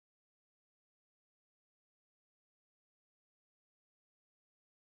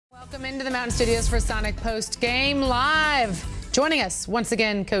Welcome into the Mountain Studios for Sonic Post Game Live. Joining us once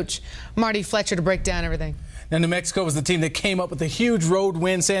again, Coach Marty Fletcher, to break down everything. Now, New Mexico was the team that came up with a huge road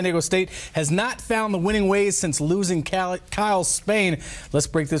win. San Diego State has not found the winning ways since losing Kyle Spain. Let's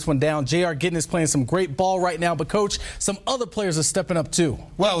break this one down. JR Giddens is playing some great ball right now, but, Coach, some other players are stepping up, too.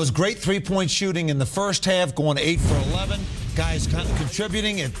 Well, it was great three-point shooting in the first half, going 8 for 11. Guys kind of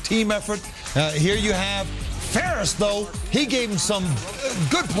contributing, a team effort. Here you have Ferris, though. He gave him some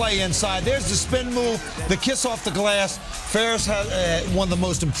good play inside. There's the spin move, the kiss off the glass. Ferris had one of the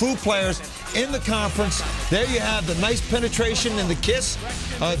most improved players in the conference. There you have the nice penetration and the kiss.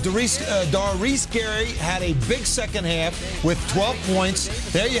 Doris Gary had a big second half with 12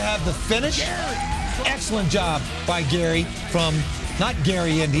 points. There you have the finish. Excellent job by Gary from not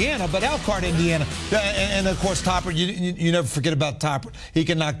Gary, Indiana, but Elkhart, Indiana. And of course, Topper, you never forget about Topper. He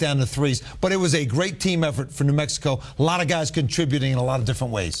can knock down the threes. But it was a great team effort for New Mexico. A lot of guys contributing in a lot of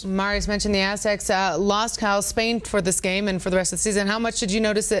different ways. Marius mentioned the Aztecs lost Kyle Spain for this game and for the rest of the season. How much did you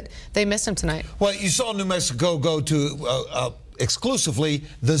notice that they missed him tonight? Well, you saw New Mexico go to exclusively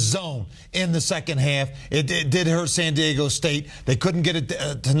the zone in the second half. It did hurt San Diego State. They couldn't get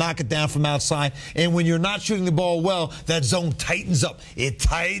it to knock it down from outside. And when you're not shooting the ball well, that zone tightens up. It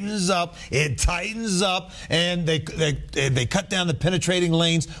tightens up. It tightens up. And they cut down the penetrating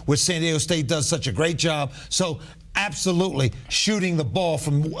lanes, which San Diego State does such a great job. So absolutely, shooting the ball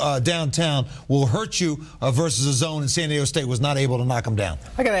from downtown will hurt you versus a zone, and San Diego State was not able to knock them down.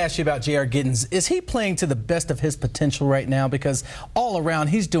 I got to ask you about JR Giddens. Is he playing to the best of his potential right now? Because all around,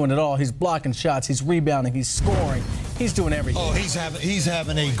 he's doing it all. He's blocking shots, he's rebounding, he's scoring, he's doing everything. Oh, he's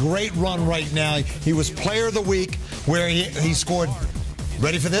having a great run right now. He was Player of the Week, where he scored,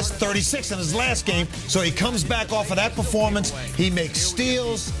 ready for this, 36 in his last game. So he comes back off of that performance. He makes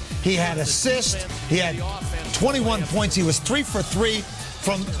steals. He had assists. He had 21 points. He was 3 for 3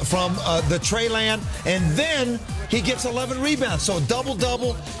 from the tray land, and then he gets 11 rebounds. So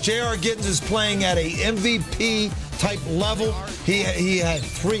double-double. JR Giddens is playing at a MVP type level. He had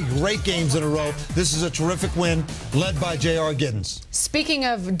 3 great games in a row. This is a terrific win led by JR Giddens. Speaking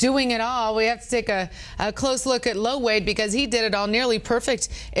of doing it all, we have to take a close look at Low Wade, because he did it all nearly perfect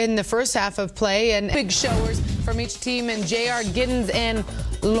in the first half of play, and big showers from each team, and JR Giddens and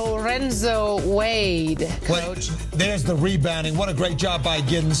Lorenzo Wade. Coach, well, there's the rebounding. What a great job by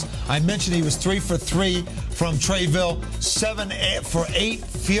Giddens. I mentioned he was 3 for 3 from Trayville, 7 for 8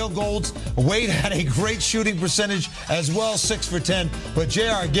 field goals. Wade had a great shooting percentage as well, 6 for 10. But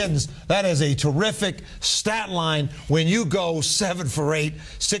JR Giddens, that is a terrific stat line when you go 7 for 8,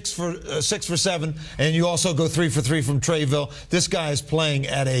 6 for 7, and you also go 3 for 3 from Trayville. This guy is playing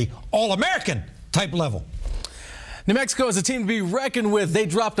at a All-American type level. New Mexico is a team to be reckoned with. They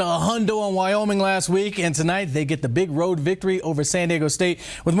dropped a hundo on Wyoming last week, and tonight they get the big road victory over San Diego State.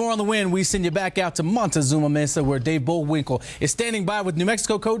 With more on the win, we send you back out to Montezuma Mesa, where Dave Bullwinkle is standing by with New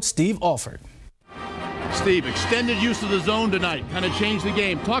Mexico coach Steve Alford. Steve, extended use of the zone tonight kind of changed the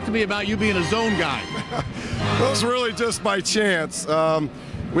game. Talk to me about you being a zone guy. Well, it was really just by chance. They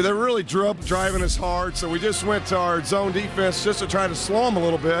really driving us hard, so we just went to our zone defense just to try to slow them a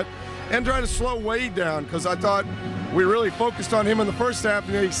little bit and try to slow Wade down, because I thought we really focused on him in the first half,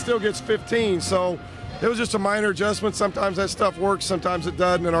 and he still gets 15. So it was just a minor adjustment. Sometimes that stuff works, sometimes it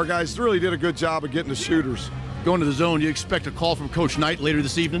doesn't, and our guys really did a good job of getting the shooters. Going to the zone, you expect a call from Coach Knight later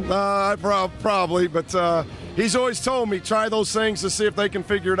this evening? Probably, but he's always told me try those things to see if they can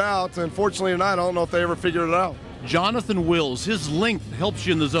figure it out. And fortunately tonight, I don't know if they ever figured it out. Jonathan Wills, his length helps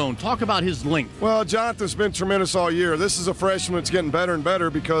you in the zone. Talk about his length. Well, Jonathan's been tremendous all year. This is a freshman that's getting better and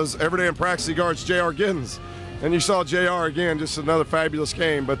better, because every day in practice he guards JR Giddens. And you saw JR again, just another fabulous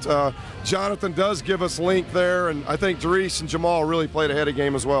game. But Jonathan does give us length there, and I think Doris and Jamal really played a heady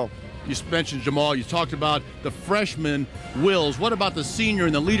game as well. You mentioned Jamal. You talked about the freshman Wills. What about the senior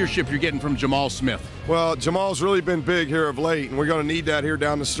and the leadership you're getting from Jamal Smith? Well, Jamal's really been big here of late, and we're going to need that here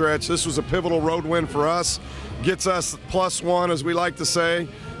down the stretch. This was a pivotal road win for us. Gets us +1, as we like to say,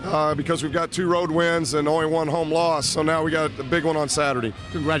 because we've got 2 road wins and only 1 home loss. So now we got a big one on Saturday.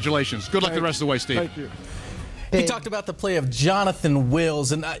 Congratulations. Good luck the rest of the way, Steve. Thank you. He talked about the play of Jonathan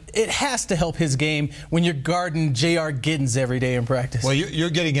Wills, and it has to help his game when you're guarding JR Giddens every day in practice. Well, you're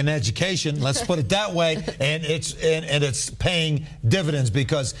getting an education, let's put it that way, and it's paying dividends,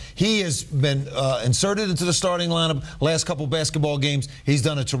 because he has been inserted into the starting lineup last couple basketball games. He's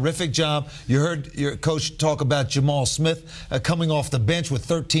done a terrific job. You heard your coach talk about Jamal Smith coming off the bench with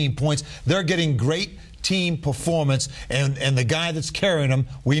 13 points. They're getting great team performance, and the guy that's carrying them,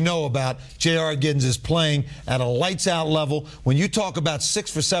 we know about. JR Giddens is playing at a lights-out level. When you talk about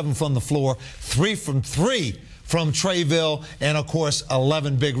 6 for 7 from the floor, 3 from 3 from Treyville, and, of course,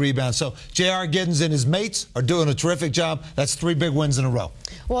 11 big rebounds. So JR Giddens and his mates are doing a terrific job. That's 3 big wins in a row.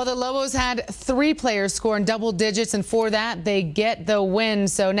 Well, the Lobos had 3 players score in double digits, and for that, they get the win.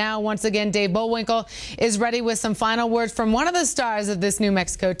 So now, once again, Dave Bullwinkle is ready with some final words from one of the stars of this New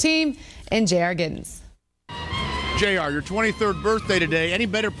Mexico team, and JR Giddens. JR, your 23rd birthday today. Any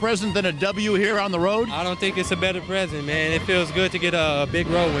better present than a W here on the road? I don't think it's a better present, man. It feels good to get a big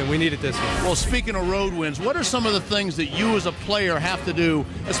road win. We needed this one. Well, speaking of road wins, what are some of the things that you as a player have to do,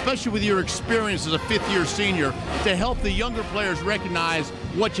 especially with your experience as a fifth-year senior, to help the younger players recognize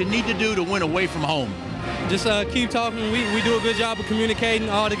what you need to do to win away from home? Just keep talking. We do a good job of communicating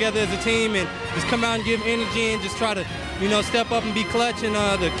all together as a team, and just come out and give energy and just try to, step up and be clutch in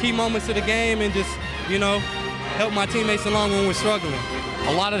the key moments of the game, and just, help my teammates along when we're struggling.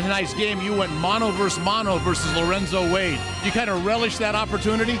 A lot of tonight's game, you went mano versus Lorenzo Wade. Do you kind of relish that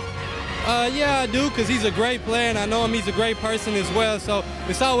opportunity? Yeah, I do, because he's a great player, and I know him. He's a great person as well, so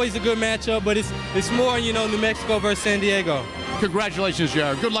it's always a good matchup, but it's more, New Mexico versus San Diego. Congratulations,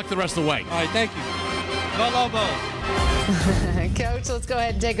 JR. Good luck the rest of the way. All right, thank you. Go Lobos. Coach, let's go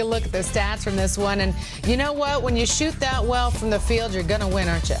ahead and take a look at the stats from this one. And you know what? When you shoot that well from the field, you're going to win,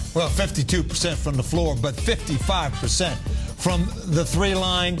 aren't you? Well, 52% from the floor, but 55% from the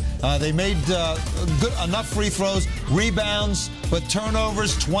 3-line. They made enough free throws, rebounds, but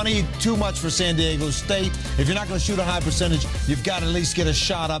turnovers, 20 too much for San Diego State. If you're not going to shoot a high percentage, you've got to at least get a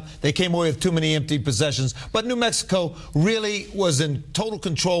shot up. They came away with too many empty possessions. But New Mexico really was in total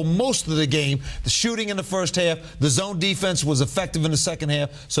control most of the game. The shooting in the first half, the zone defense was effective in the second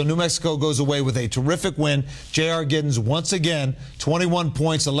half. So New Mexico goes away with a terrific win. JR Giddens, once again, 21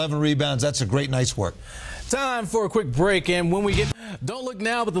 points, 11 rebounds. That's a great night's work. Time for a quick break, and when we get, don't look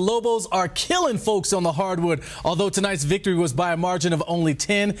now, but the Lobos are killing folks on the hardwood. Although tonight's victory was by a margin of only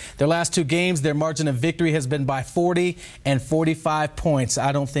 10, their last 2 games, their margin of victory has been by 40 and 45 points.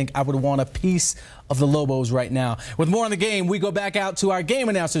 I don't think I would want a piece of the Lobos right now. With more on the game, we go back out to our game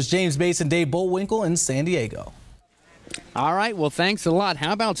announcers, James Bates and Dave Bullwinkle in San Diego. All right, well, thanks a lot.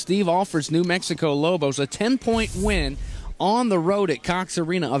 How about Steve Alford's New Mexico Lobos, a 10-point win on the road at Cox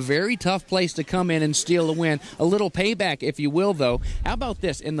Arena, a very tough place to come in and steal a win. A little payback, if you will, though. How about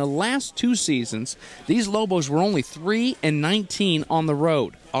this? In the last 2 seasons, these Lobos were only 3-19 on the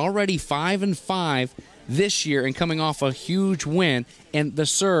road. Already 5-5 this year, and coming off a huge win, and the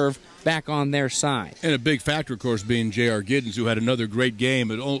serve back on their side. And a big factor, of course, being JR Giddens, who had another great game.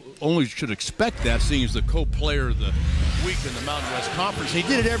 It only should expect that, seeing as the co-player of the week in the Mountain West Conference. He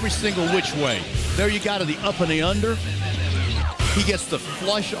did it every single which way. There you got to the up and the under. He gets the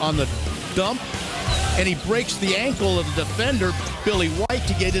flush on the dump, and he breaks the ankle of the defender, Billy White,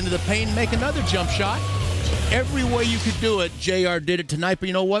 to get into the paint and make another jump shot. Every way you could do it, JR did it tonight, but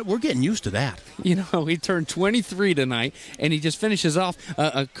you know what? We're getting used to that. He turned 23 tonight, and he just finishes off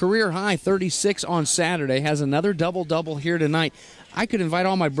a career-high 36 on Saturday, has another double-double here tonight. I could invite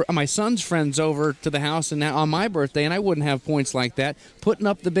all my son's friends over to the house and on my birthday, and I wouldn't have points like that. Putting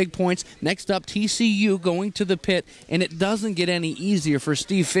up the big points. Next up, TCU going to the pit, and it doesn't get any easier for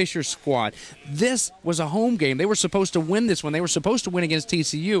Steve Fisher's squad. This was a home game. They were supposed to win this one. They were supposed to win against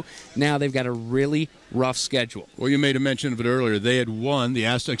TCU. Now they've got a really rough schedule. Well, you made a mention of it earlier. They had won. The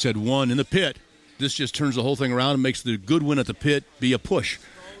Aztecs had won in the pit. This just turns the whole thing around and makes the good win at the pit be a push.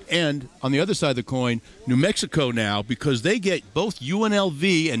 And on the other side of the coin, New Mexico now, because they get both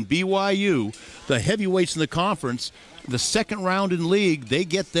UNLV and BYU, the heavyweights in the conference, the second round in league, they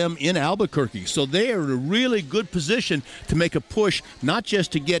get them in Albuquerque. So they are in a really good position to make a push, not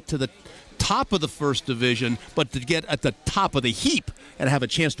just to get to the top of the first division, but to get at the top of the heap and have a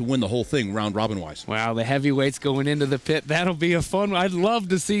chance to win the whole thing round robin wise. Wow, the heavyweights going into the pit. That'll be a fun one. I'd love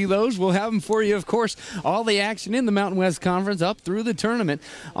to see those. We'll have them for you, of course. All the action in the Mountain West Conference up through the tournament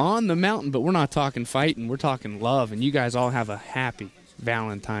on the mountain. But we're not talking fighting. We're talking love. And you guys all have a happy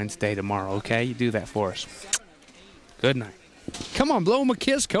Valentine's Day tomorrow, okay? You do that for us. Good night. Come on, blow him a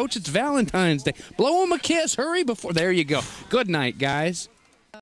kiss, Coach. It's Valentine's Day. Blow him a kiss. Hurry before. There you go. Good night, guys.